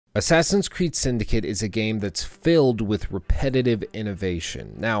Assassin's Creed Syndicate is a game that's filled with repetitive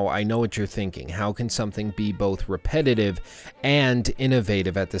innovation. Now, I know what you're thinking. How can something be both repetitive and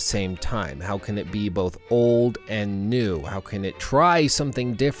innovative at the same time? How can it be both old and new? How can it try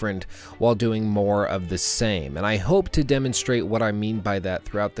something different while doing more of the same? And I hope to demonstrate what I mean by that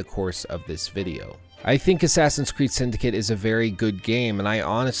throughout the course of this video. I think Assassin's Creed Syndicate is a very good game, and I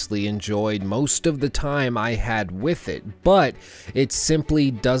honestly enjoyed most of the time I had with it, but it simply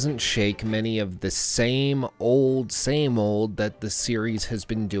doesn't shake many of the same old that the series has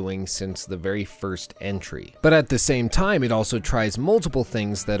been doing since the very first entry. But at the same time, it also tries multiple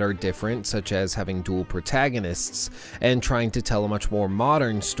things that are different, such as having dual protagonists and trying to tell a much more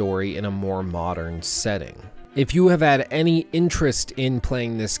modern story in a more modern setting. If you have had any interest in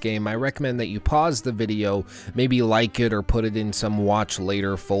playing this game, I recommend that you pause the video, maybe like it or put it in some watch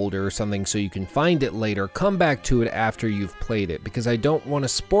later folder or something so you can find it later, come back to it after you've played it, because I don't want to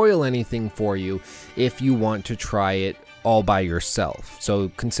spoil anything for you if you want to try it all by yourself. So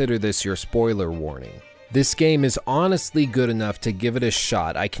consider this your spoiler warning. This game is honestly good enough to give it a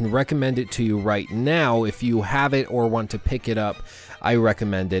shot. I can recommend it to you right now. If you have it or want to pick it up, I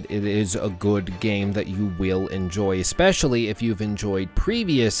recommend it. It is a good game that you will enjoy, especially if you've enjoyed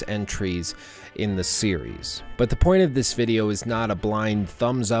previous entries in the series. But the point of this video is not a blind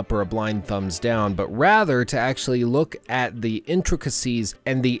thumbs up or a blind thumbs down, but rather to actually look at the intricacies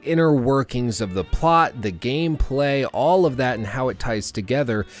and the inner workings of the plot, the gameplay, all of that and how it ties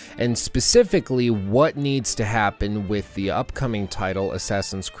together, and specifically what needs to happen with the upcoming title,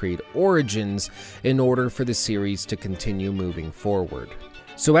 Assassin's Creed Origins, in order for the series to continue moving forward.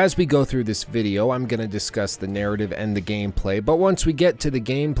 So as we go through this video, I'm going to discuss the narrative and the gameplay, but once we get to the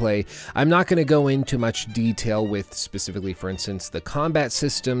gameplay, I'm not going to go into much detail with specifically, for instance, the combat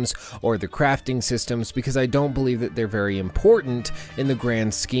systems or the crafting systems, because I don't believe that they're very important in the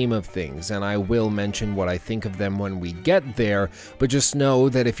grand scheme of things, and I will mention what I think of them when we get there, but just know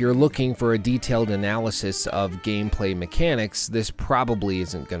that if you're looking for a detailed analysis of gameplay mechanics, this probably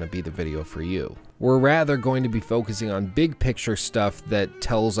isn't going to be the video for you. We're rather going to be focusing on big picture stuff that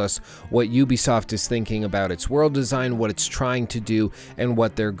tells us what Ubisoft is thinking about its world design, what it's trying to do, and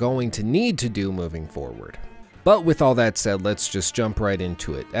what they're going to need to do moving forward. But with all that said, let's just jump right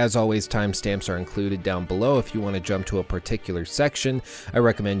into it. As always, timestamps are included down below. If you want to jump to a particular section, I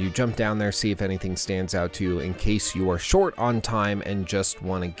recommend you jump down there, see if anything stands out to you in case you are short on time and just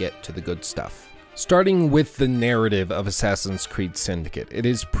want to get to the good stuff. Starting with the narrative of Assassin's Creed Syndicate, it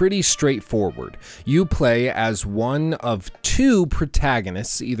is pretty straightforward. You play as one of two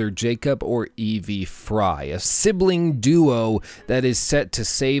protagonists, either Jacob or Evie Frye, a sibling duo that is set to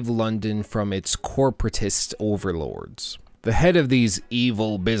save London from its corporatist overlords. The head of these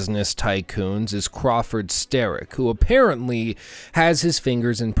evil business tycoons is Crawford Starrick, who apparently has his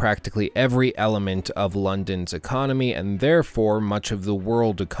fingers in practically every element of London's economy and therefore much of the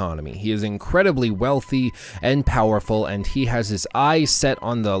world economy. He is incredibly wealthy and powerful, and he has his eyes set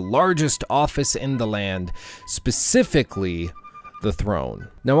on the largest office in the land, specifically the throne.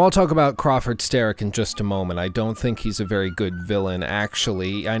 Now, I'll talk about Crawford Starrick in just a moment. I don't think he's a very good villain,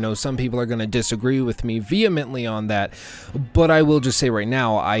 actually. I know some people are going to disagree with me vehemently on that, but I will just say right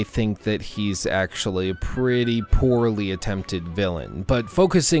now, I think that he's actually a pretty poorly attempted villain. But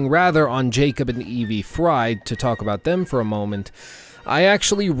focusing rather on Jacob and Evie Frye, to talk about them for a moment, I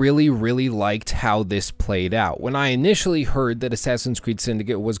actually really liked how this played out. When I initially heard that Assassin's Creed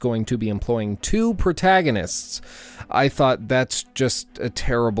Syndicate was going to be employing two protagonists, I thought that's just a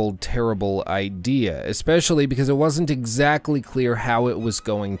terrible idea, especially because it wasn't exactly clear how it was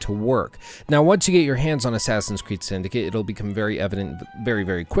going to work. Now, once you get your hands on Assassin's Creed Syndicate, it'll become very evident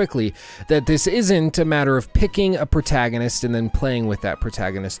very quickly that this isn't a matter of picking a protagonist and then playing with that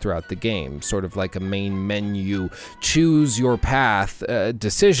protagonist throughout the game, sort of like a main menu, choose your path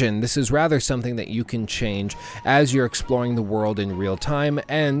decision. This is rather something that you can change as you're exploring the world in real time,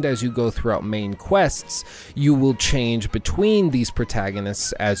 and as you go throughout main quests, you will change between these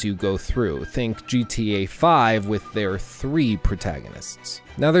protagonists as you go through. Think GTA 5 with their 3 protagonists.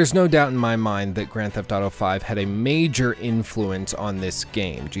 Now, there's no doubt in my mind that Grand Theft Auto 5 had a major influence on this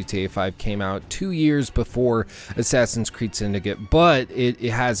game. GTA 5 came out 2 years before Assassin's Creed Syndicate, but it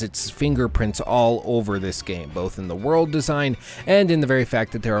has its fingerprints all over this game, both in the world design and in the very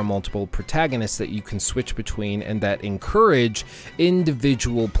fact that there are multiple protagonists that you can switch between and that encourage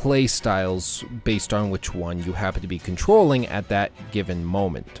individual play styles based on which one you happen to be controlling at that given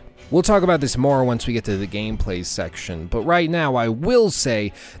moment. We'll talk about this more once we get to the gameplay section, but right now I will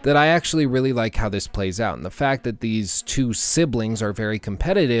say that I actually really like how this plays out, and the fact that these two siblings are very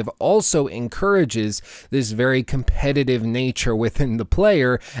competitive also encourages this very competitive nature within the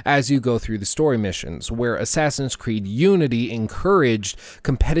player as you go through the story missions. Where Assassin's Creed Unity encouraged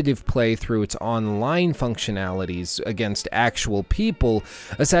competitive play through its online functionalities against actual people,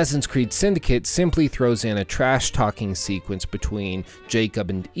 Assassin's Creed Syndicate simply throws in a trash-talking sequence between Jacob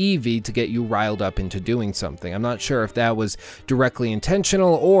and Evie to get you riled up into doing something. I'm not sure if that was directly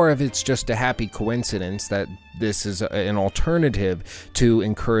intentional or if it's just a happy coincidence that this is an alternative to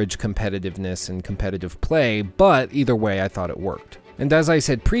encourage competitiveness and competitive play, but either way, I thought it worked. And as I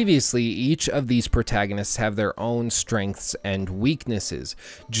said previously, each of these protagonists have their own strengths and weaknesses.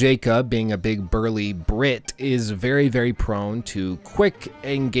 Jacob, being a big burly Brit, is very, very prone to quick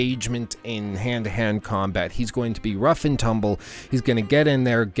engagement in hand-to-hand combat. He's going to be rough and tumble. He's going to get in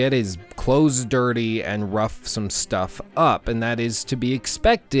there, get his clothes dirty, and rough some stuff up. And that is to be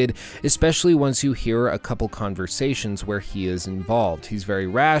expected, especially once you hear a couple conversations where he is involved. He's very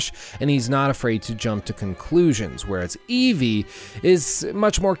rash, and he's not afraid to jump to conclusions, whereas Evie is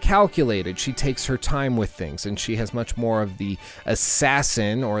much more calculated. She takes her time with things, and she has much more of the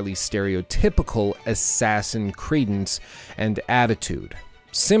assassin, or at least stereotypical assassin credence and attitude.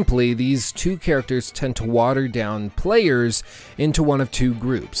 Simply, these two characters tend to water down players into one of two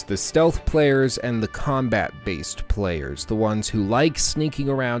groups, the stealth players and the combat-based players, the ones who like sneaking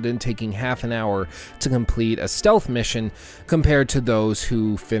around and taking half an hour to complete a stealth mission, compared to those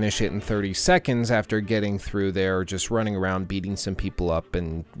who finish it in 30 seconds after getting through there, just running around, beating some people up,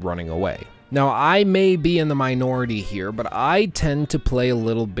 and running away. Now, I may be in the minority here, but I tend to play a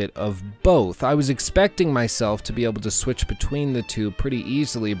little bit of both. I was expecting myself to be able to switch between the two pretty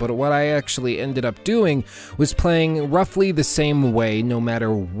easily, but what I actually ended up doing was playing roughly the same way no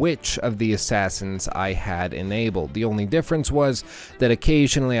matter which of the assassins I had enabled. The only difference was that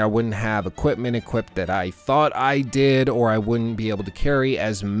occasionally I wouldn't have equipment equipped that I thought I did, or I wouldn't be able to carry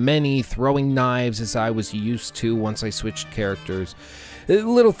as many throwing knives as I was used to once I switched characters.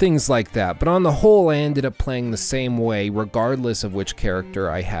 Little things like that, but on the whole I ended up playing the same way regardless of which character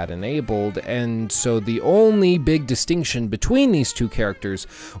I had enabled, and so the only big distinction between these two characters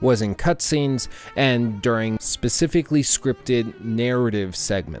was in cutscenes and during specifically scripted narrative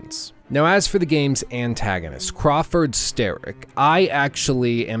segments. Now, as for the game's antagonist, Crawford Starrick, I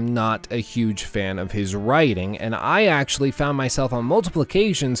actually am not a huge fan of his writing, and I actually found myself on multiple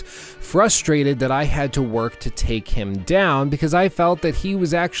occasions frustrated that I had to work to take him down because I felt that he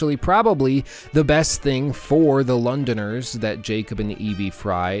was actually probably the best thing for the Londoners that Jacob and Evie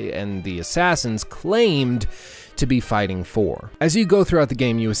Frye and the assassins claimed to be fighting for. As you go throughout the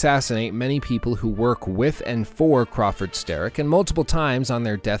game, you assassinate many people who work with and for Crawford Starrick, and multiple times on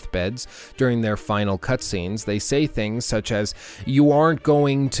their deathbeds during their final cutscenes, they say things such as, "You aren't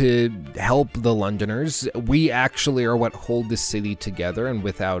going to help the Londoners. We actually are what hold this city together, and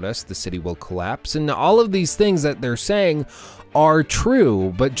without us, the city will collapse." And all of these things that they're saying are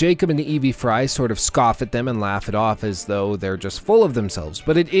true, but Jacob and Evie Frye sort of scoff at them and laugh it off as though they're just full of themselves.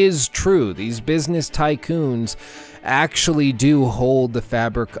 But it is true. These business tycoons actually do hold the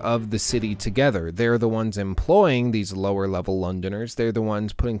fabric of the city together. They're the ones employing these lower level Londoners. They're the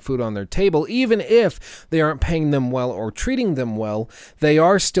ones putting food on their table. Even if they aren't paying them well or treating them well, they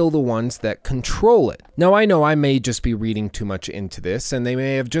are still the ones that control it. Now, I know I may just be reading too much into this, and they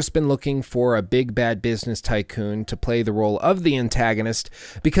may have just been looking for a big bad business tycoon to play the role of the antagonist,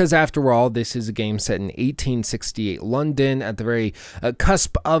 because after all, this is a game set in 1868 London at the very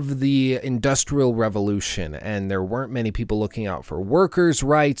cusp of the Industrial Revolution, and there weren't many people looking out for workers'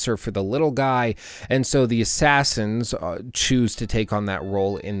 rights or for the little guy, and so the assassins choose to take on that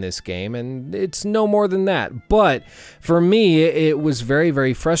role in this game, and it's no more than that. But for me, it was very,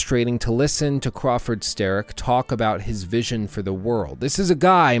 very frustrating to listen to Crawford Starrick talk about his vision for the world. This is a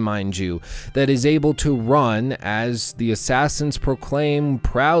guy, mind you, that is able to run, as the assassins proclaim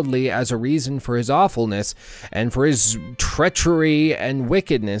proudly as a reason for his awfulness and for his treachery and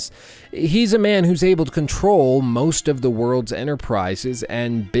wickedness. He's a man who's able to control most of the world's enterprises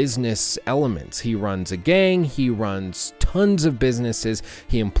and business elements. He runs a gang, he runs tons of businesses,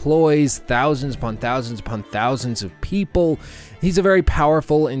 he employs thousands upon thousands upon thousands of people. He's a very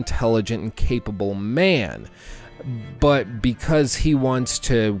powerful, intelligent, and capable man. but because he wants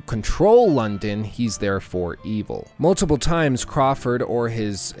to control London, he's therefore evil. Multiple times, Crawford or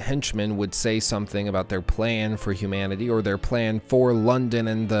his henchmen would say something about their plan for humanity or their plan for London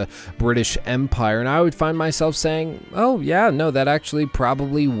and the British Empire, and I would find myself saying, oh yeah, no, that actually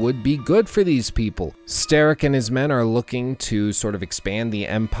probably would be good for these people. Starrick and his men are looking to sort of expand the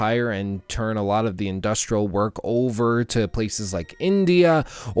empire and turn a lot of the industrial work over to places like India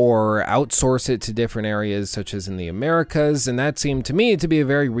or outsource it to different areas such as in the Americas, and that seemed to me to be a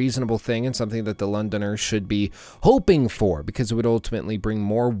very reasonable thing and something that the Londoners should be hoping for, because it would ultimately bring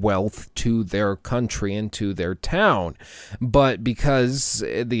more wealth to their country and to their town. But because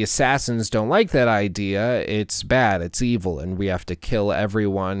the assassins don't like that idea, it's bad, it's evil, and we have to kill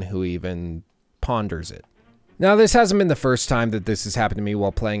everyone who even ponders it. Now, this hasn't been the first time that this has happened to me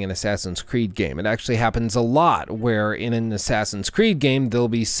while playing an Assassin's Creed game. It actually happens a lot, where in an Assassin's Creed game, they'll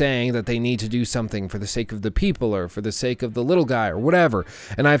be saying that they need to do something for the sake of the people, or for the sake of the little guy, or whatever.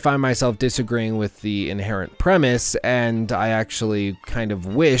 And I find myself disagreeing with the inherent premise, and I actually kind of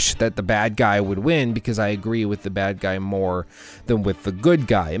wish that the bad guy would win, because I agree with the bad guy more than with the good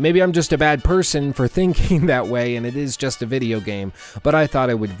guy. And maybe I'm just a bad person for thinking that way, and it is just a video game, but I thought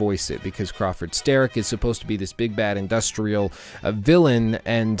I would voice it, because Crawford Starrick is supposed to be this big bad industrial villain,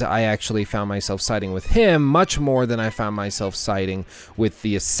 and I actually found myself siding with him much more than I found myself siding with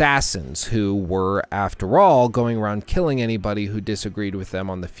the assassins, who were, after all, going around killing anybody who disagreed with them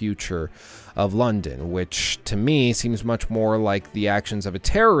on the future of London, which to me seems much more like the actions of a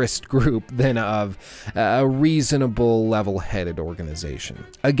terrorist group than of a reasonable, level-headed organization.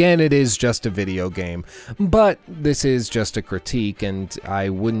 Again, it is just a video game, but this is just a critique, and I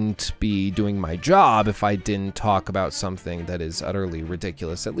wouldn't be doing my job if I didn't talk about something that is utterly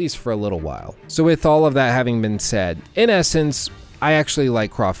ridiculous, at least for a little while. So with all of that having been said, in essence, I actually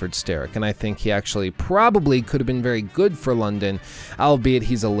like Crawford Starrick, and I think he actually probably could have been very good for London, albeit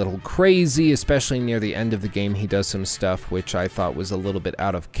he's a little crazy, especially near the end of the game. He does some stuff which I thought was a little bit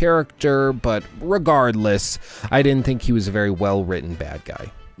out of character, but regardless, I didn't think he was a very well-written bad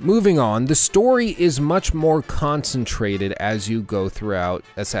guy. Moving on, the story is much more concentrated as you go throughout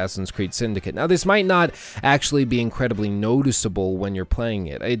Assassin's Creed Syndicate. Now, this might not actually be incredibly noticeable when you're playing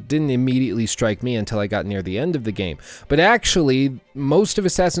it. It didn't immediately strike me until I got near the end of the game. But actually, most of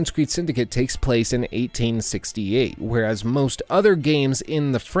Assassin's Creed Syndicate takes place in 1868, whereas most other games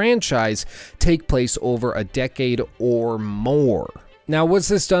in the franchise take place over a decade or more. Now, was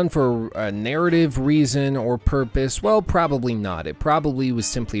this done for a narrative reason or purpose? Well, probably not. It probably was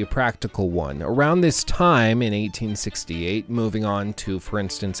simply a practical one. Around this time in 1868, moving on to, for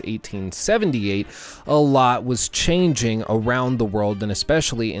instance, 1878, a lot was changing around the world, and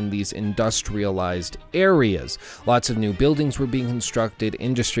especially in these industrialized areas. Lots of new buildings were being constructed,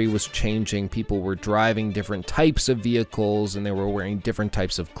 industry was changing, people were driving different types of vehicles, and they were wearing different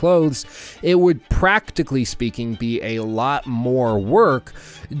types of clothes. It would, practically speaking, be a lot more work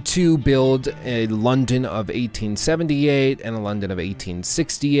to build a London of 1878 and a London of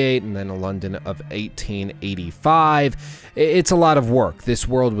 1868 and then a London of 1885. It's a lot of work. This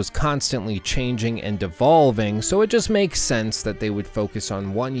world was constantly changing and evolving, so it just makes sense that they would focus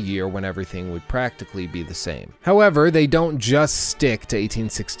on one year when everything would practically be the same. However, they don't just stick to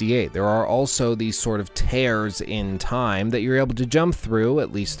 1868. There are also these sort of tears in time that you're able to jump through,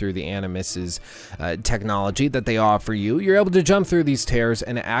 at least through the Animus's technology that they offer you. You're able to jump through these tears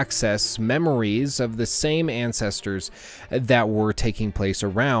and access memories of the same ancestors that were taking place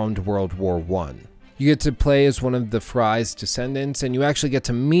around World War I. You get to play as one of the Frye's descendants, and you actually get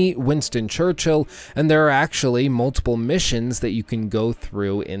to meet Winston Churchill, and there are actually multiple missions that you can go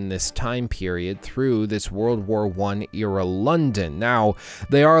through in this time period through this World War I era London. Now,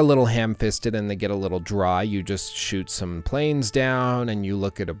 they are a little ham-fisted and they get a little dry. You just shoot some planes down and you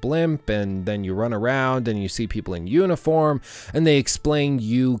look at a blimp, and then you run around and you see people in uniform, and they explain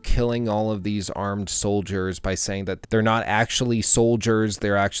you killing all of these armed soldiers by saying that they're not actually soldiers,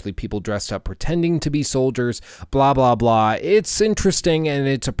 they're actually people dressed up pretending to be soldiers, blah blah blah. It's interesting, and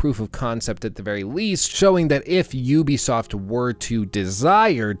it's a proof of concept at the very least, showing that if Ubisoft were to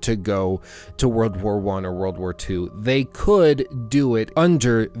desire to go to World War I or World War II, they could do it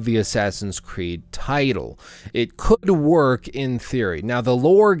under the Assassin's Creed title. It could work in theory. Now, the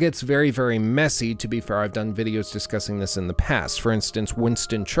lore gets very, very messy. To be fair, I've done videos discussing this in the past. For instance,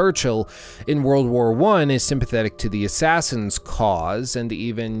 Winston Churchill in World War I is sympathetic to the Assassins' cause, and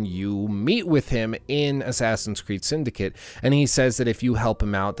even you meet with him in Assassin's Creed Syndicate, and he says that if you help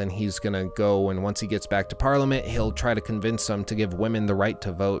him out, then he's gonna go, and once he gets back to Parliament, he'll try to convince them to give women the right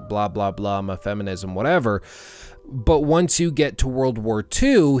to vote, blah, blah, blah, feminism, whatever. But once you get to World War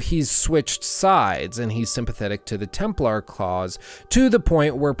II, he's switched sides, and he's sympathetic to the Templar cause, to the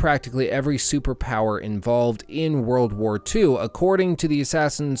point where practically every superpower involved in World War II, according to the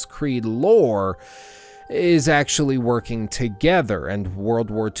Assassin's Creed lore, is actually working together, and World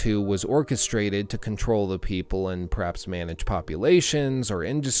War II was orchestrated to control the people and perhaps manage populations or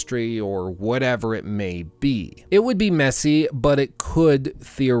industry or whatever it may be. It would be messy, but it could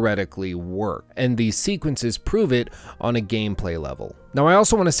theoretically work, and these sequences prove it on a gameplay level. Now, I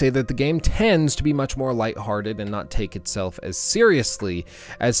also want to say that the game tends to be much more lighthearted and not take itself as seriously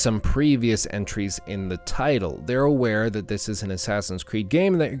as some previous entries in the title. They're aware that this is an Assassin's Creed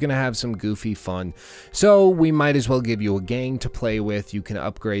game and that you're going to have some goofy fun, so we might as well give you a gang to play with. You can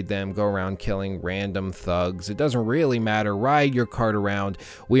upgrade them, go around killing random thugs. It doesn't really matter. Ride your cart around.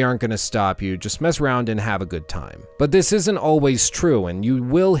 We aren't going to stop you. Just mess around and have a good time. But this isn't always true, and you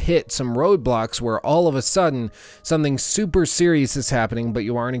will hit some roadblocks where all of a sudden something super serious is happening, but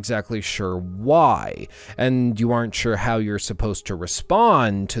you aren't exactly sure why, and you aren't sure how you're supposed to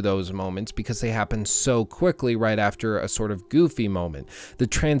respond to those moments because they happen so quickly right after a sort of goofy moment. The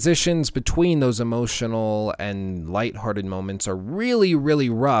transitions between those emotional and lighthearted moments are really,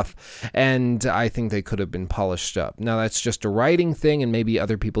 really rough, and I think they could have been polished up. Now, that's just a writing thing, and maybe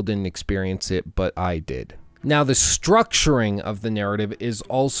other people didn't experience it, but I did. Now, the structuring of the narrative is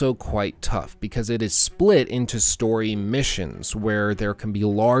also quite tough because it is split into story missions where there can be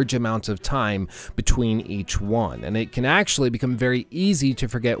large amounts of time between each one, and it can actually become very easy to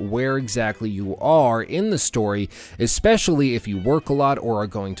forget where exactly you are in the story, especially if you work a lot or are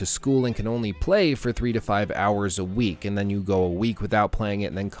going to school and can only play for 3 to 5 hours a week, and then you go a week without playing it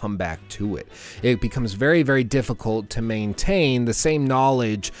and then come back to it. It becomes very, very difficult to maintain the same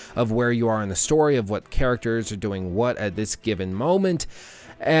knowledge of where you are in the story, of what characters are doing what at this given moment,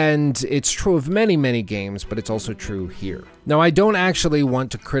 and it's true of many, many games, but it's also true here. Now, I don't actually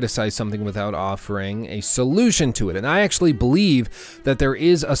want to criticize something without offering a solution to it, and I actually believe that there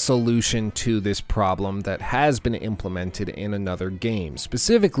is a solution to this problem that has been implemented in another game,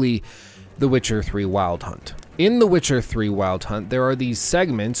 specifically The Witcher 3 Wild Hunt. In The Witcher 3 Wild Hunt, there are these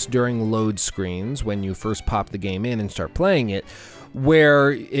segments during load screens when you first pop the game in and start playing it,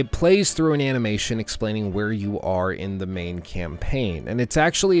 where it plays through an animation explaining where you are in the main campaign. And it's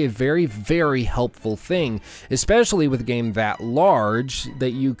actually a very, very helpful thing, especially with a game that large,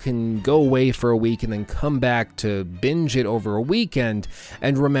 that you can go away for a week and then come back to binge it over a weekend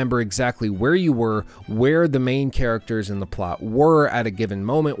and remember exactly where you were, where the main characters in the plot were at a given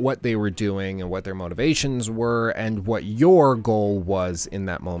moment, what they were doing and what their motivations were, and what your goal was in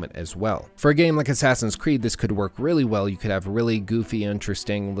that moment as well. For a game like Assassin's Creed, this could work really well. You could have really goofy,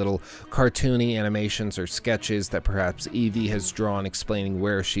 interesting little cartoony animations or sketches that perhaps Evie has drawn explaining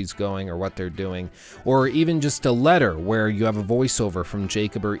where she's going or what they're doing, or even just a letter where you have a voiceover from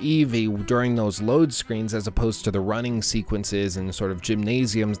Jacob or Evie during those load screens, as opposed to the running sequences and sort of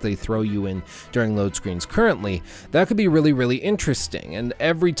gymnasiums they throw you in during load screens currently. That could be really, really interesting, and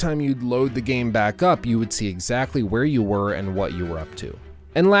every time you'd load the game back up, you would see exactly where you were and what you were up to.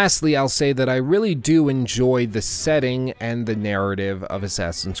 And lastly, I'll say that I really do enjoy the setting and the narrative of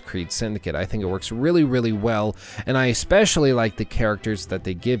Assassin's Creed Syndicate. I think it works really, really well, and I especially like the characters that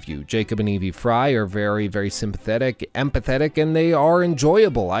they give you. Jacob and Evie Frye are very, very sympathetic, empathetic, and they are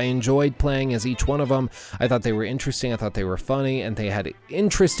enjoyable. I enjoyed playing as each one of them. I thought they were interesting, I thought they were funny, and they had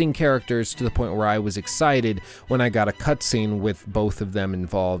interesting characters to the point where I was excited when I got a cutscene with both of them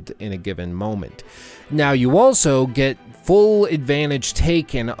involved in a given moment. Now, you also get full advantage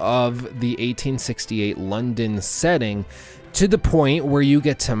taken of the 1868 London setting, to the point where you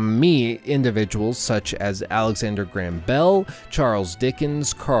get to meet individuals such as Alexander Graham Bell, Charles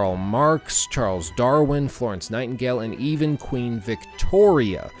Dickens, Karl Marx, Charles Darwin, Florence Nightingale, and even Queen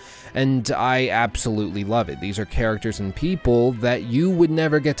Victoria. And I absolutely love it. These are characters and people that you would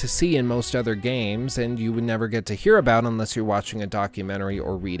never get to see in most other games, and you would never get to hear about unless you're watching a documentary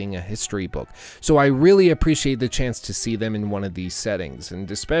or reading a history book. So I really appreciate the chance to see them in one of these settings,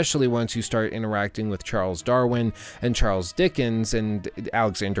 and especially once you start interacting with Charles Darwin and Charles Dickens and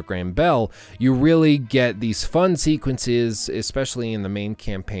Alexander Graham Bell, you really get these fun sequences, especially in the main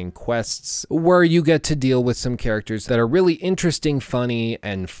campaign quests, where you get to deal with some characters that are really interesting, funny,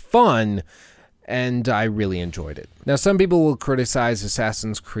 and fun, and I really enjoyed it. Now, some people will criticize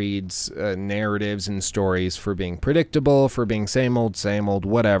Assassin's Creed's narratives and stories for being predictable, for being same old,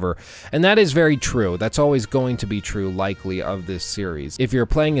 whatever. And that is very true. That's always going to be true, likely, of this series. If you're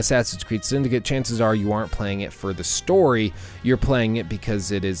playing Assassin's Creed Syndicate, chances are you aren't playing it for the story. You're playing it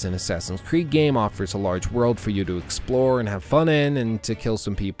because it is an Assassin's Creed game, offers a large world for you to explore and have fun in, and to kill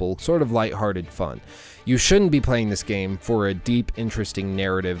some people. Sort of lighthearted fun. You shouldn't be playing this game for a deep, interesting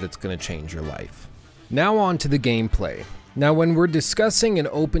narrative that's going to change your life. Now on to the gameplay. Now when we're discussing an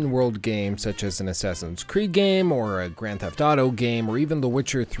open world game such as an Assassin's Creed game or a Grand Theft Auto game or even The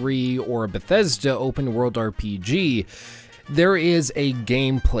Witcher 3 or a Bethesda open world RPG, there is a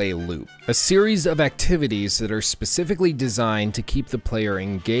gameplay loop, a series of activities that are specifically designed to keep the player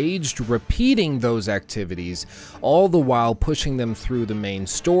engaged, repeating those activities, all the while pushing them through the main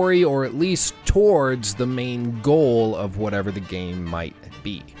story or at least towards the main goal of whatever the game might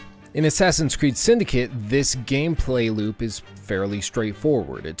be. In Assassin's Creed Syndicate, this gameplay loop is fairly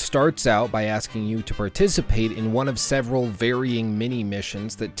straightforward. It starts out by asking you to participate in one of several varying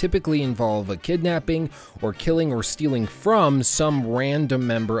mini-missions that typically involve a kidnapping or killing or stealing from some random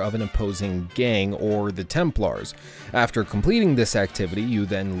member of an opposing gang or the Templars. After completing this activity, you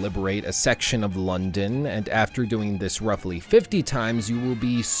then liberate a section of London, and after doing this roughly 50 times, you will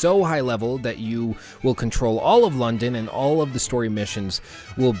be so high level that you will control all of London and all of the story missions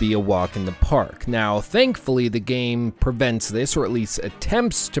will be a walk in the park. Now, thankfully, the game prevents this, or at least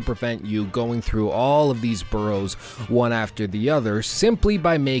attempts to prevent you going through all of these boroughs one after the other, simply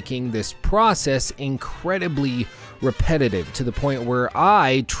by making this process incredibly repetitive, to the point where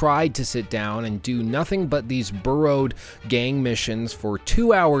I tried to sit down and do nothing but these burrowed gang missions for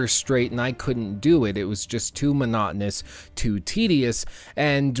 2 hours straight, and I couldn't do it. It was just too monotonous, too tedious,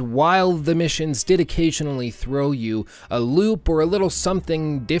 and while the missions did occasionally throw you a loop or a little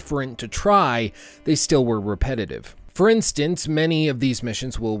something different to try, they still were repetitive. For instance, many of these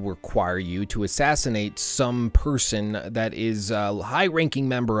missions will require you to assassinate some person that is a high-ranking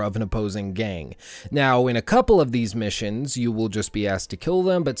member of an opposing gang. Now, in a couple of these missions, you will just be asked to kill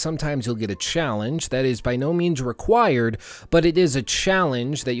them, but sometimes you'll get a challenge that is by no means required, but it is a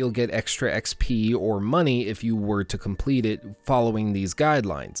challenge that you'll get extra XP or money if you were to complete it following these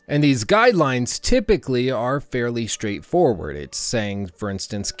guidelines. And these guidelines typically are fairly straightforward. It's saying, for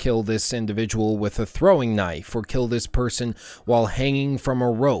instance, kill this individual with a throwing knife, or kill this person while hanging from a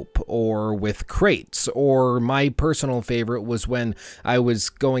rope or with crates. Or my personal favorite was when I was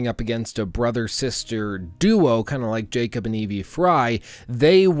going up against a brother-sister duo, kind of like Jacob and Evie Frye.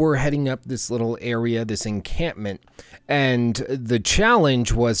 They were heading up this little area, this encampment, and the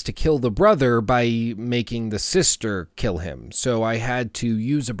challenge was to kill the brother by making the sister kill him. So I had to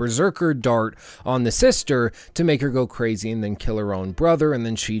use a berserker dart on the sister to make her go crazy and then kill her own brother, and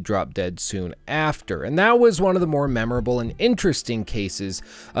then she dropped dead soon after. And that was one of the more memorable and interesting cases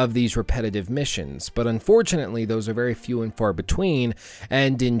of these repetitive missions, but unfortunately those are very few and far between,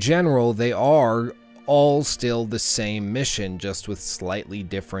 and in general they are all still the same mission, just with slightly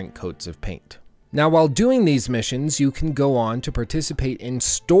different coats of paint. Now, while doing these missions, you can go on to participate in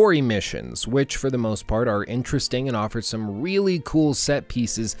story missions, which for the most part are interesting and offer some really cool set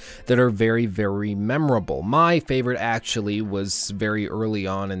pieces that are very, very memorable. My favorite actually was very early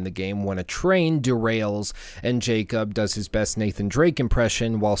on in the game when a train derails and Jacob does his best Nathan Drake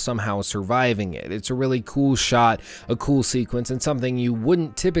impression while somehow surviving it. It's a really cool shot, a cool sequence, and something you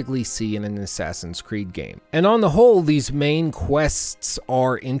wouldn't typically see in an Assassin's Creed game. And on the whole, these main quests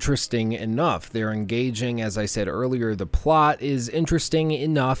are interesting enough. They're engaging, as I said earlier, the plot is interesting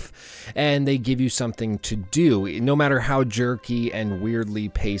enough, and they give you something to do, no matter how jerky and weirdly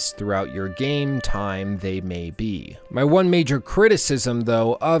paced throughout your game time they may be. My one major criticism,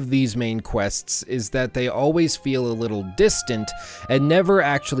 though, of these main quests is that they always feel a little distant and never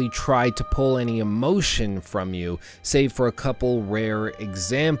actually try to pull any emotion from you, save for a couple rare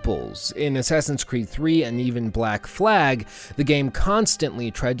examples. In Assassin's Creed 3 and even Black Flag, the game constantly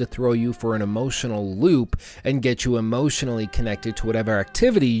tried to throw you for an emotional loop and get you emotionally connected to whatever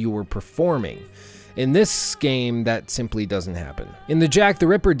activity you were performing. In this game, that simply doesn't happen. In the Jack the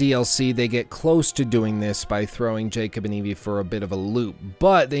Ripper DLC, they get close to doing this by throwing Jacob and Evie for a bit of a loop,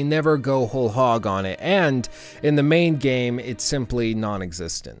 but they never go whole hog on it, and in the main game, it's simply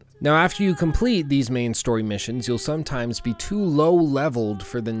non-existent. Now, after you complete these main story missions, you'll sometimes be too low-leveled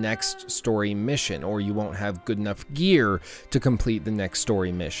for the next story mission, or you won't have good enough gear to complete the next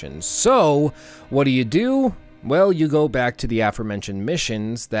story mission. So, what do? Well, you go back to the aforementioned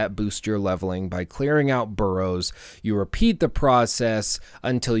missions that boost your leveling by clearing out burrows. You repeat the process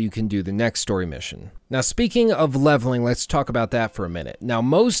until you can do the next story mission. Now, speaking of leveling, let's talk about that for a minute. Now,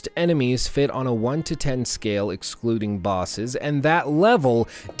 most enemies fit on a 1 to 10 scale, excluding bosses, and that level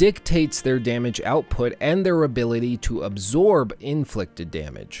dictates their damage output and their ability to absorb inflicted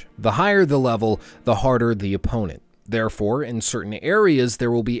damage. The higher the level, the harder the opponent. Therefore, in certain areas,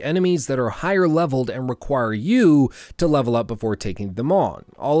 there will be enemies that are higher leveled and require you to level up before taking them on.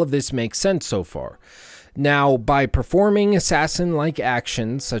 All of this makes sense so far. Now, by performing assassin-like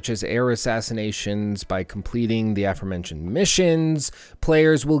actions, such as air assassinations, by completing the aforementioned missions,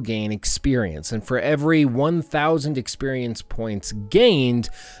 players will gain experience. And for every 1,000 experience points gained,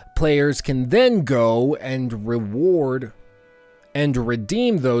 players can then go and reward and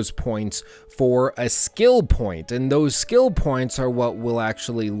redeem those points for a skill point, and those skill points are what will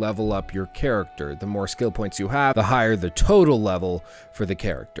actually level up your character. The more skill points you have, the higher the total level for the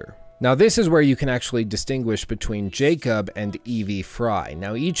character. Now, this is where you can actually distinguish between Jacob and Evie Frye.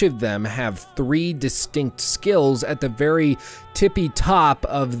 Now, each of them have 3 distinct skills at the very tippy top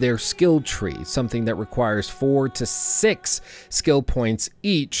of their skill tree, something that requires 4 to 6 skill points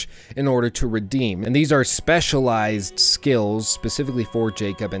each in order to redeem. And these are specialized skills specifically for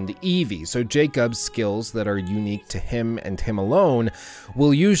Jacob and Evie. So Jacob's skills that are unique to him and him alone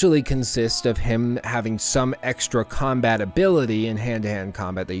will usually consist of him having some extra combat ability in hand-to-hand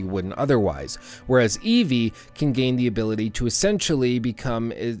combat that you wouldn't otherwise, whereas Evie can gain the ability to essentially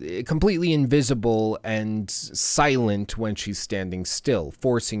become completely invisible and silent when she's standing still,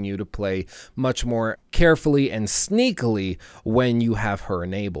 forcing you to play much more carefully and sneakily when you have her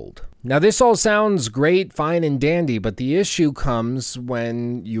enabled. Now, this all sounds great, fine, and dandy, but the issue comes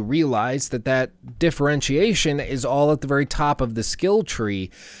when you realize that that differentiation is all at the very top of the skill tree,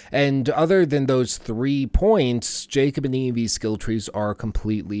 and other than those 3 points, Jacob and Evie's skill trees are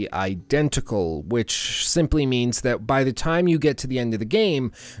completely identical, which simply means that by the time you get to the end of the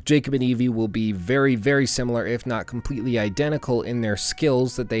game, Jacob and Evie will be very, very similar, if not completely identical in their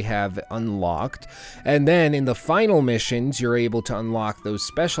skills that they have unlocked, and then in the final missions, you're able to unlock those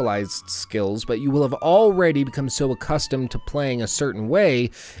specialized skills, but you will have already become so accustomed to playing a certain way,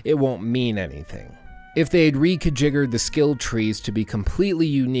 it won't mean anything. If they had reconfigured the skill trees to be completely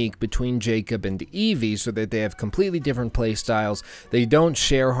unique between Jacob and Evie so that they have completely different playstyles, they don't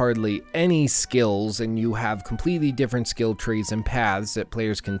share hardly any skills, and you have completely different skill trees and paths that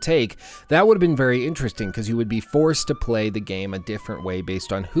players can take, that would have been very interesting because you would be forced to play the game a different way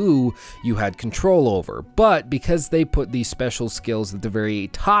based on who you had control over. But because they put these special skills at the very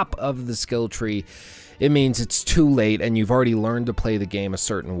top of the skill tree, it means it's too late and you've already learned to play the game a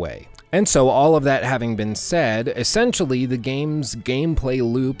certain way. And so, all of that having been said, essentially the game's gameplay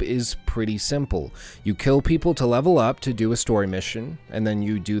loop is pretty simple. You kill people to level up to do a story mission, and then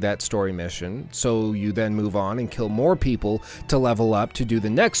you do that story mission, so you then move on and kill more people to level up to do the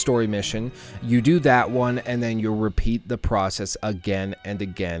next story mission. You do that one, and then you repeat the process again and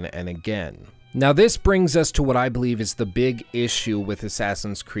again and again. Now, this brings us to what I believe is the big issue with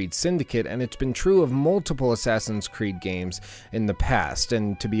Assassin's Creed Syndicate, and it's been true of multiple Assassin's Creed games in the past,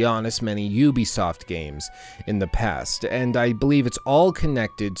 and to be honest, many Ubisoft games in the past, and I believe it's all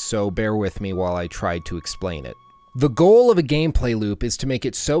connected, so bear with me while I try to explain it. The goal of a gameplay loop is to make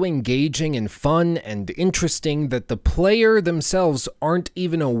it so engaging and fun and interesting that the player themselves aren't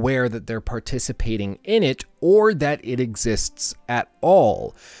even aware that they're participating in it or that it exists at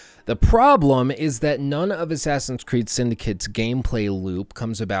all. The problem is that none of Assassin's Creed Syndicate's gameplay loop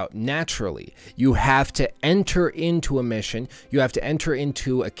comes about naturally. You have to enter into a mission, you have to enter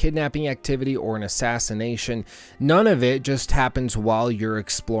into a kidnapping activity or an assassination. None of it just happens while you're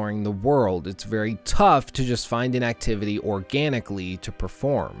exploring the world. It's very tough to just find an activity organically to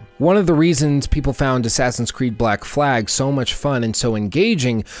perform. One of the reasons people found Assassin's Creed Black Flag so much fun and so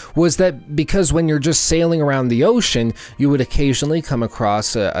engaging was that because when you're just sailing around the ocean, you would occasionally come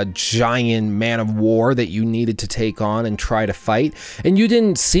across a giant man of war that you needed to take on and try to fight, and you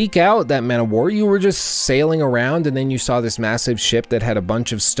didn't seek out that man of war. You were just sailing around, and then you saw this massive ship that had a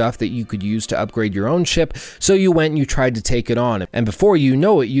bunch of stuff that you could use to upgrade your own ship, so you went and you tried to take it on, and before you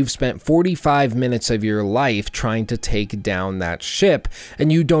know it, you've spent 45 minutes of your life trying to take down that ship,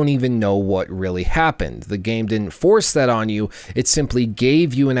 and you don't even know what really happened. The game didn't force that on you, it simply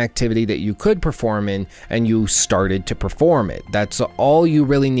gave you an activity that you could perform in, and you started to perform it. That's all you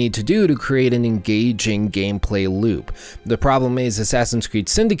really need to do to create an engaging gameplay loop. The problem is Assassin's Creed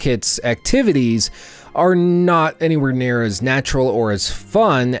Syndicate's activities are not anywhere near as natural or as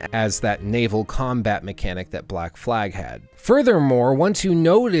fun as that naval combat mechanic that Black Flag had. Furthermore, once you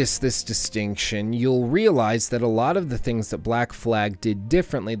notice this distinction, you'll realize that a lot of the things that Black Flag did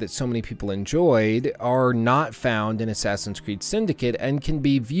differently that so many people enjoyed are not found in Assassin's Creed Syndicate and can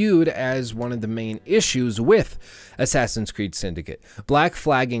be viewed as one of the main issues with Assassin's Creed Syndicate. Black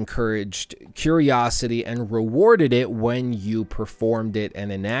Flag encouraged curiosity and rewarded it when you performed it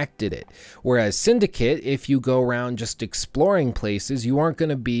and enacted it. Whereas Syndicate, if you go around just exploring places, you aren't going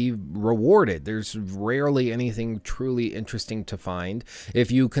to be rewarded. There's rarely anything truly interesting to find.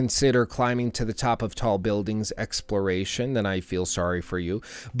 If you consider climbing to the top of tall buildings exploration, then I feel sorry for you.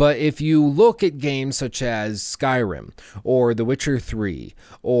 But if you look at games such as Skyrim, or The Witcher 3,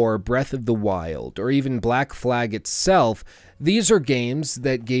 or Breath of the Wild, or even Black Flag itself, these are games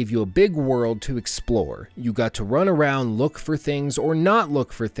that gave you a big world to explore. You got to run around, look for things, or not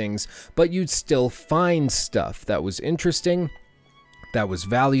look for things, but you'd still find stuff that was interesting, that was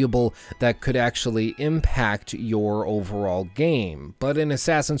valuable, that could actually impact your overall game. But in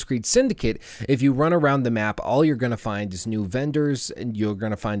Assassin's Creed Syndicate, if you run around the map, all you're going to find is new vendors, and you're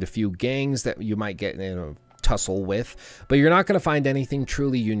going to find a few gangs that you might get in a tussle with, but you're not going to find anything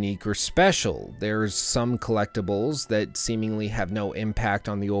truly unique or special. There's some collectibles that seemingly have no impact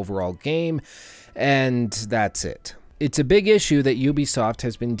on the overall game, and that's it. It's a big issue that Ubisoft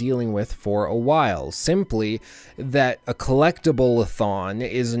has been dealing with for a while, simply that a collectible-a-thon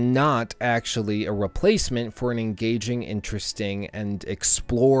is not actually a replacement for an engaging, interesting, and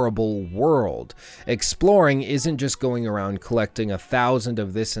explorable world. Exploring isn't just going around collecting 1,000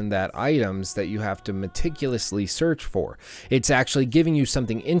 of this and that items that you have to meticulously search for. It's actually giving you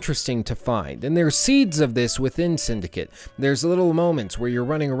something interesting to find, and there's seeds of this within Syndicate. There's little moments where you're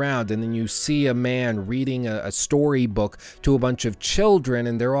running around and then you see a man reading a story book to a bunch of children,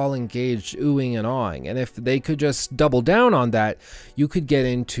 and they're all engaged, oohing and awing. And if they could just double down on that, you could get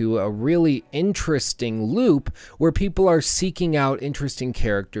into a really interesting loop where people are seeking out interesting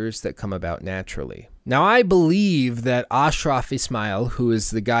characters that come about naturally. Now, I believe that Ashraf Ismail, who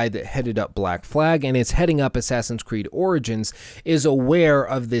is the guy that headed up Black Flag and is heading up Assassin's Creed Origins, is aware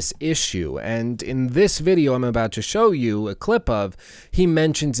of this issue. And in this video I'm about to show you a clip of, he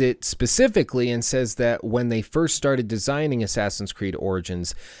mentions it specifically and says that when they first started designing Assassin's Creed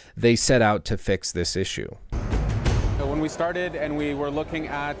Origins, they set out to fix this issue. When we started and we were looking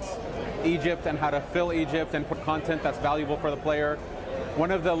at Egypt and how to fill Egypt and put content that's valuable for the player, one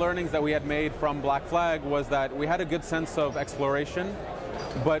of the learnings that we had made from Black Flag was that we had a good sense of exploration,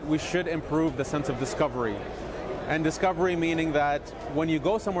 but we should improve the sense of discovery. And discovery meaning that when you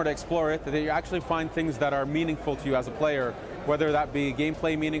go somewhere to explore it, that you actually find things that are meaningful to you as a player, whether that be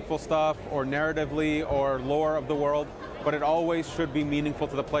gameplay meaningful stuff or narratively or lore of the world, but it always should be meaningful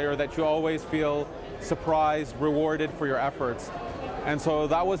to the player, that you always feel surprised, rewarded for your efforts. And so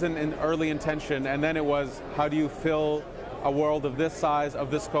that was an early intention, and then it was, how do you fill a world of this size, of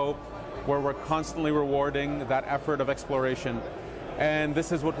this scope, where we're constantly rewarding that effort of exploration. And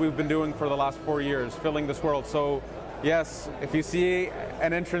this is what we've been doing for the last 4 years, filling this world. So yes, if you see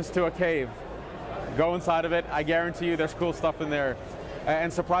an entrance to a cave, go inside of it. I guarantee you there's cool stuff in there,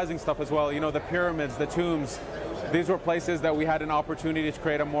 and surprising stuff as well. You know, the pyramids, the tombs, these were places that we had an opportunity to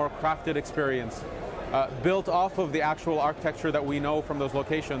create a more crafted experience, built off of the actual architecture that we know from those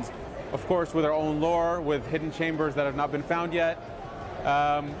locations. Of course, with our own lore, with hidden chambers that have not been found yet.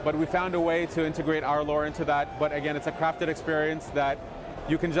 But we found a way to integrate our lore into that. But again, it's a crafted experience that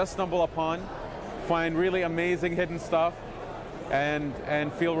you can just stumble upon, find really amazing hidden stuff,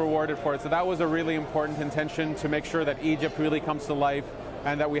 and feel rewarded for it. So that was a really important intention, to make sure that Egypt really comes to life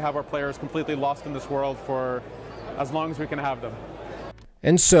and that we have our players completely lost in this world for as long as we can have them.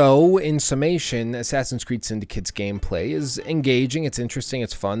 And so, in summation, Assassin's Creed Syndicate's gameplay is engaging, it's interesting,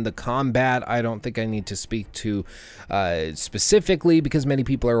 it's fun. The combat, I don't think I need to speak to specifically, because many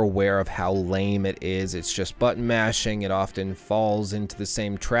people are aware of how lame it is. It's just button mashing. It often falls into the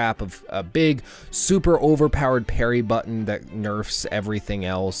same trap of a big, super overpowered parry button that nerfs everything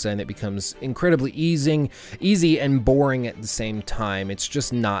else, and it becomes incredibly easy and boring at the same time. It's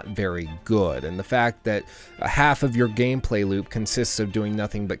just not very good. And the fact that half of your gameplay loop consists of doing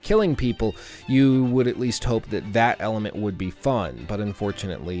nothing but killing people, you would at least hope that that element would be fun, but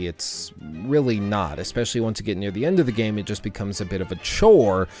unfortunately it's really not. Especially once you get near the end of the game, it just becomes a bit of a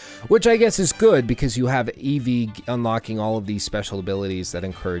chore, which I guess is good because you have Evie unlocking all of these special abilities that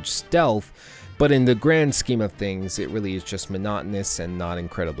encourage stealth, but in the grand scheme of things, it really is just monotonous and not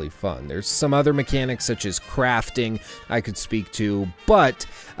incredibly fun. There's some other mechanics such as crafting I could speak to, but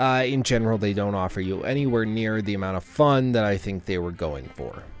in general they don't offer you anywhere near the amount of fun that I think they were going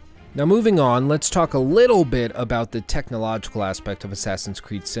for. Now moving on, let's talk a little bit about the technological aspect of Assassin's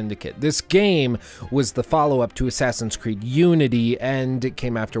Creed Syndicate. This game was the follow-up to Assassin's Creed Unity, and it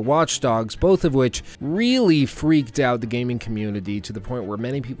came after Watch Dogs, both of which really freaked out the gaming community to the point where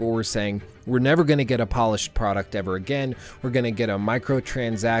many people were saying, we're never going to get a polished product ever again, we're going to get a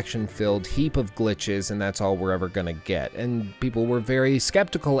microtransaction-filled heap of glitches, and that's all we're ever going to get. And people were very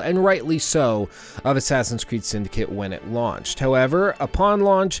skeptical, and rightly so, of Assassin's Creed Syndicate when it launched. However, upon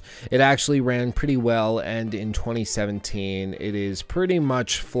launch, it actually ran pretty well, and in 2017, it is pretty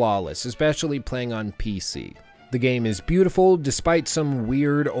much flawless, especially playing on PC. The game is beautiful, despite some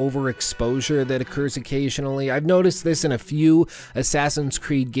weird overexposure that occurs occasionally. I've noticed this in a few Assassin's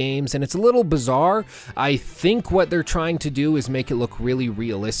Creed games, and it's a little bizarre. I think what they're trying to do is make it look really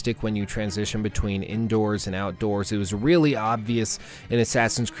realistic when you transition between indoors and outdoors. It was really obvious in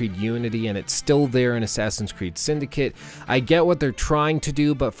Assassin's Creed Unity, and it's still there in Assassin's Creed Syndicate. I get what they're trying to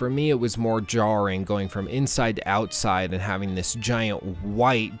do, but for me it was more jarring going from inside to outside and having this giant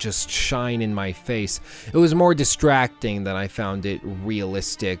white just shine in my face. It was more distracting than I found it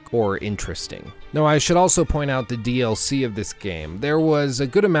realistic or interesting. Now, I should also point out the DLC of this game. There was a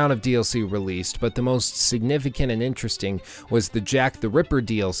good amount of DLC released, but the most significant and interesting was the Jack the Ripper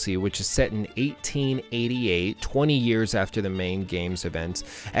DLC, which is set in 1888, 20 years after the main game's events,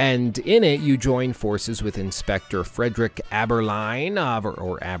 and in it you join forces with Inspector Frederick Aberline,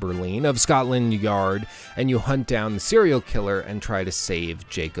 or Aberline, of Scotland Yard, and you hunt down the serial killer and try to save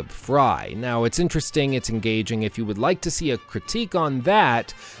Jacob Frye. Now, it's interesting, it's engaging. If you would like to see a critique on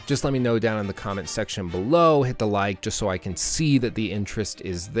that, just let me know down in the comment section below. Hit the like just so I can see that the interest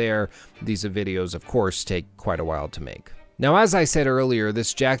is there. These videos, of course, take quite a while to make. Now, as I said earlier,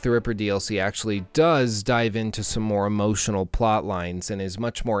 this Jack the Ripper DLC actually does dive into some more emotional plot lines and is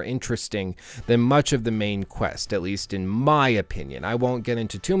much more interesting than much of the main quest, at least in my opinion. I won't get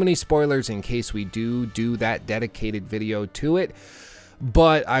into too many spoilers in case we do that dedicated video to it,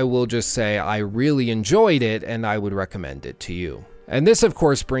 but I will just say I really enjoyed it and I would recommend it to you. And this, of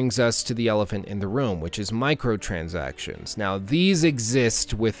course, brings us to the elephant in the room, which is microtransactions. Now, these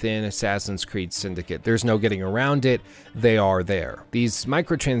exist within Assassin's Creed Syndicate. There's no getting around it. They are there. These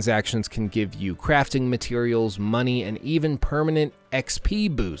microtransactions can give you crafting materials, money, and even permanent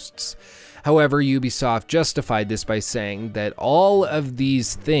XP boosts. However, Ubisoft justified this by saying that all of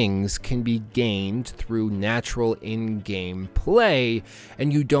these things can be gained through natural in-game play,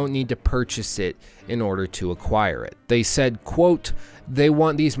 and you don't need to purchase it in order to acquire it. They said, quote, they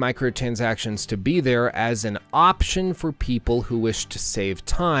want these microtransactions to be there as an option for people who wish to save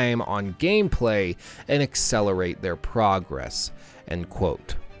time on gameplay and accelerate their progress, end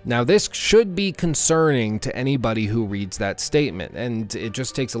quote. Now, this should be concerning to anybody who reads that statement, and it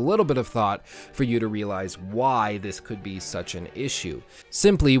just takes a little bit of thought for you to realize why this could be such an issue.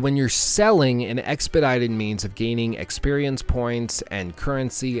 Simply, when you're selling an expedited means of gaining experience points and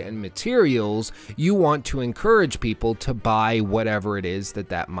currency and materials, you want to encourage people to buy whatever it is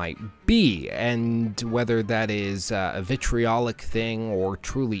that might be, and whether that is a vitriolic thing or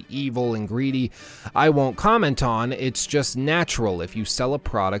truly evil and greedy, I won't comment on. It's just natural. If you sell a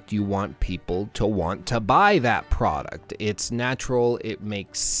product, you want people to want to buy that product. It's natural, it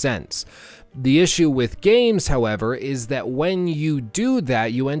makes sense. The issue with games, however, is that when you do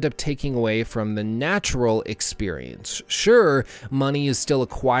that, you end up taking away from the natural experience. Sure, money is still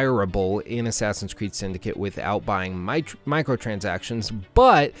acquirable in Assassin's Creed Syndicate without buying microtransactions,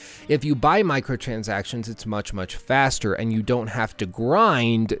 but if you buy microtransactions, it's much, much faster, and you don't have to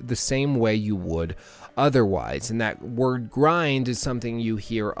grind the same way you would otherwise. And that word grind is something you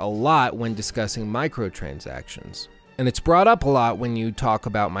hear a lot when discussing microtransactions. And it's brought up a lot when you talk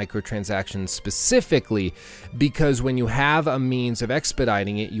about microtransactions specifically, because when you have a means of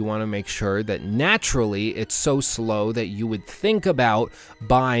expediting it, you want to make sure that naturally it's so slow that you would think about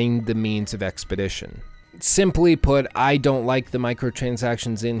buying the means of expedition. Simply put, I don't like the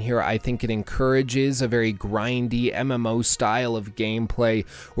microtransactions in here. I think it encourages a very grindy MMO style of gameplay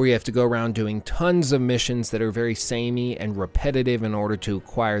where you have to go around doing tons of missions that are very samey and repetitive in order to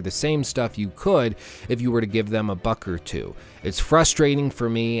acquire the same stuff you could if you were to give them a buck or two. It's frustrating for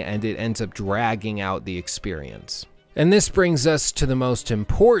me, and it ends up dragging out the experience. And this brings us to the most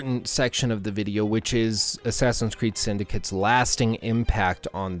important section of the video, which is Assassin's Creed Syndicate's lasting impact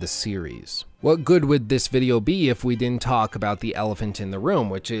on the series. What good would this video be if we didn't talk about the elephant in the room,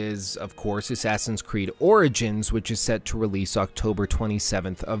 which is, of course, Assassin's Creed Origins, which is set to release October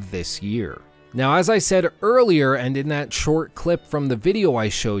 27th of this year. Now, as I said earlier, and in that short clip from the video I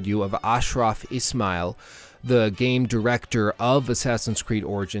showed you of Ashraf Ismail, the game director of Assassin's Creed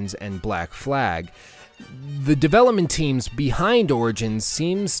Origins and Black Flag, The development teams behind Origins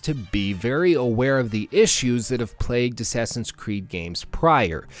seems to be very aware of the issues that have plagued Assassin's Creed games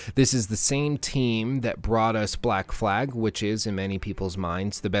prior. This is the same team that brought us Black Flag, which is, in many people's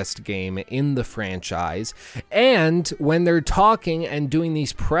minds, the best game in the franchise. And when they're talking and doing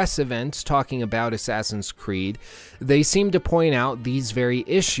these press events talking about Assassin's Creed, they seem to point out these very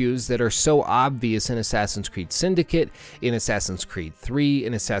issues that are so obvious in Assassin's Creed Syndicate, in Assassin's Creed 3,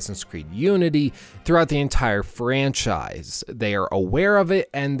 in Assassin's Creed Unity, throughout the entire franchise. They are aware of it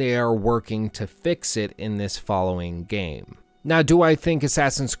and they are working to fix it in this following game. Now, do I think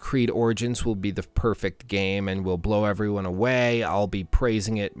Assassin's Creed Origins will be the perfect game and will blow everyone away? I'll be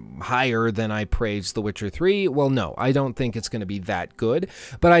praising it higher than I praised The Witcher 3? Well, no, I don't think it's going to be that good,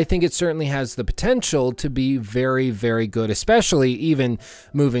 but I think it certainly has the potential to be very, very good, especially even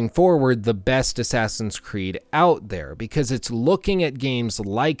moving forward, the best Assassin's Creed out there, because it's looking at games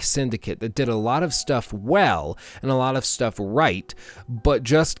like Syndicate that did a lot of stuff well and a lot of stuff right, but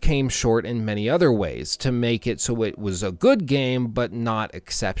just came short in many other ways to make it so it was a good game, but not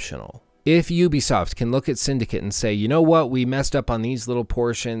exceptional. If Ubisoft can look at Syndicate and say, you know what, we messed up on these little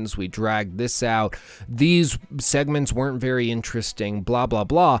portions, we dragged this out, these segments weren't very interesting, blah, blah,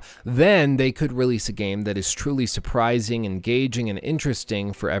 blah, then they could release a game that is truly surprising, engaging, and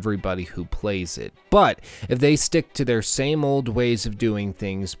interesting for everybody who plays it. But if they stick to their same old ways of doing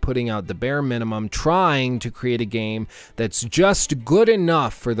things, putting out the bare minimum, trying to create a game that's just good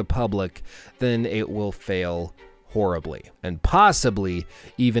enough for the public, then it will fail horribly, and possibly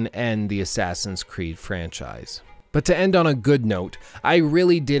even end the Assassin's Creed franchise. But to end on a good note, I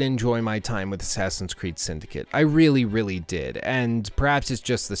really did enjoy my time with Assassin's Creed Syndicate. I really, really did. And perhaps it's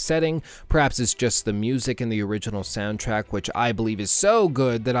just the setting, perhaps it's just the music and the original soundtrack, which I believe is so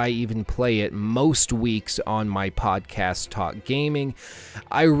good that I even play it most weeks on my podcast, Talk Gaming.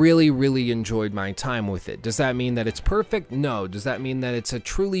 I really, really enjoyed my time with it. Does that mean that it's perfect? No. Does that mean that it's a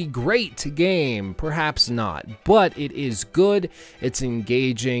truly great game? Perhaps not. But it is good, it's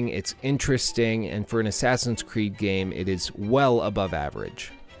engaging, it's interesting, and for an Assassin's Creed game, it is well above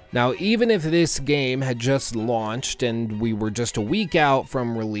average. Now, even if this game had just launched and we were just a week out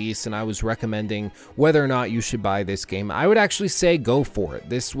from release and I was recommending whether or not you should buy this game, I would actually say go for it.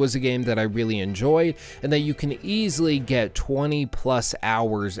 This was a game that I really enjoyed and that you can easily get 20 plus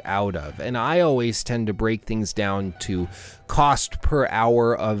hours out of. And I always tend to break things down to cost per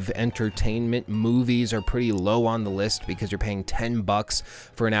hour of entertainment. Movies are pretty low on the list because you're paying $10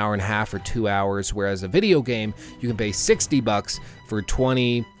 for an hour and a half or 2 hours, whereas a video game, you can pay $60 for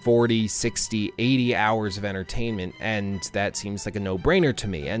 20, 40, 60, 80 hours of entertainment, and that seems like a no-brainer to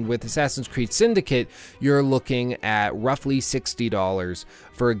me. And with Assassin's Creed Syndicate, you're looking at roughly $60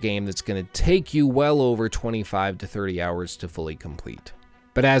 for a game that's going to take you well over 25 to 30 hours to fully complete.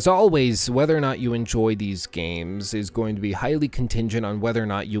 But as always, whether or not you enjoy these games is going to be highly contingent on whether or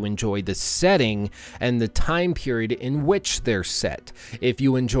not you enjoy the setting and the time period in which they're set. If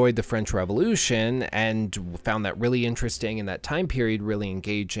you enjoyed the French Revolution and found that really interesting and that time period really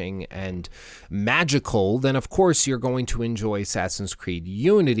engaging and magical, then of course you're going to enjoy Assassin's Creed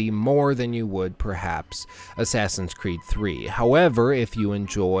Unity more than you would perhaps Assassin's Creed 3. However, if you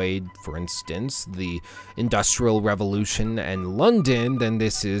enjoyed, for instance, the Industrial Revolution and London, then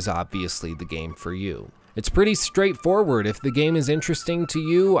this is obviously the game for you. It's pretty straightforward. If the game is interesting to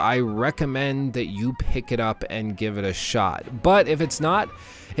you, I recommend that you pick it up and give it a shot. But if it's not,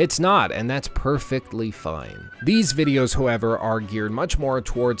 it's not, and that's perfectly fine. These videos, however, are geared much more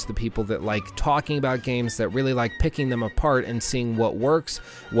towards the people that like talking about games, that really like picking them apart and seeing what works,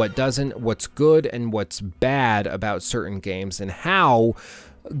 what doesn't, what's good, and what's bad about certain games, and how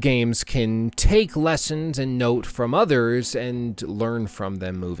games can take lessons and note from others and learn from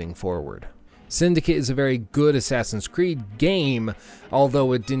them moving forward. Syndicate is a very good Assassin's Creed game,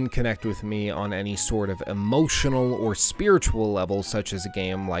 although it didn't connect with me on any sort of emotional or spiritual level, such as a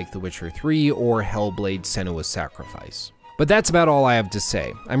game like The Witcher 3 or Hellblade: Senua's Sacrifice. But that's about all I have to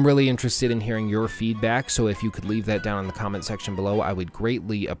say. I'm really interested in hearing your feedback, so if you could leave that down in the comment section below, I would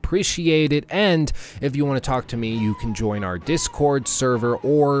greatly appreciate it. And if you want to talk to me, you can join our Discord server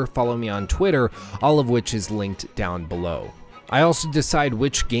or follow me on Twitter, all of which is linked down below. I also decide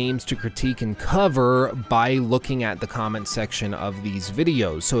which games to critique and cover by looking at the comment section of these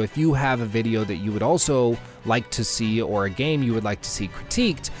videos. So if you have a video that you would also like to see or a game you would like to see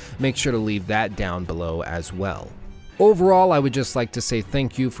critiqued, make sure to leave that down below as well. Overall, I would just like to say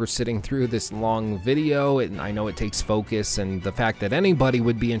thank you for sitting through this long video. I know it takes focus, and the fact that anybody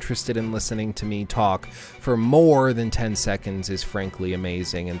would be interested in listening to me talk for more than 10 seconds is frankly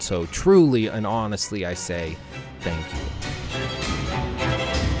amazing. And so truly and honestly, I say thank you.